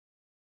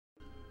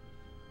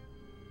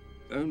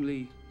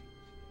Only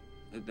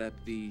that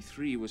the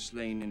three were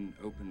slain in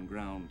open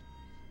ground,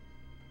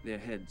 their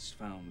heads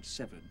found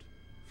severed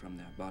from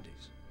their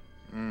bodies.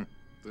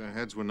 Their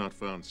heads were not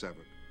found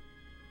severed.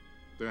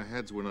 Their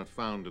heads were not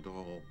found at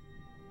all.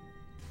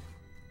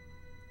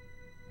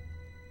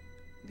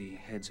 The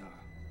heads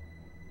are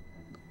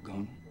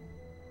gone?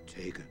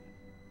 Taken.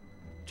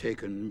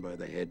 Taken by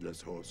the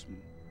Headless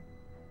Horseman.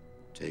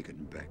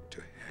 Taken back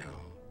to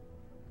hell.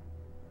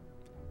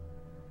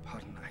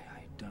 Pardon,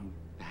 I don't...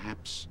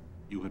 Perhaps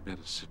you had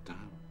better sit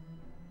down.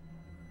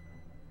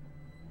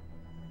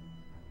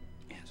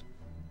 Yes.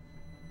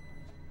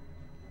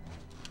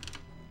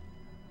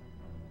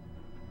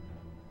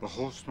 The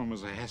Horseman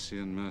was a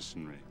Hessian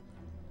mercenary,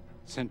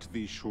 sent to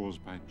these shores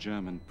by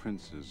German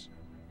princes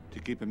to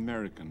keep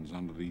Americans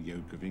under the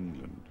yoke of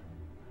England.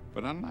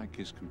 But unlike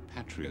his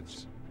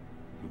compatriots,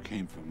 who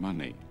came for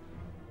money,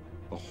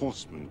 the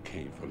Horseman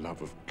came for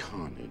love of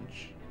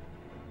carnage.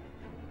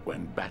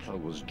 When battle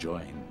was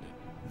joined,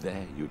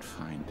 there you'd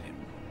find him,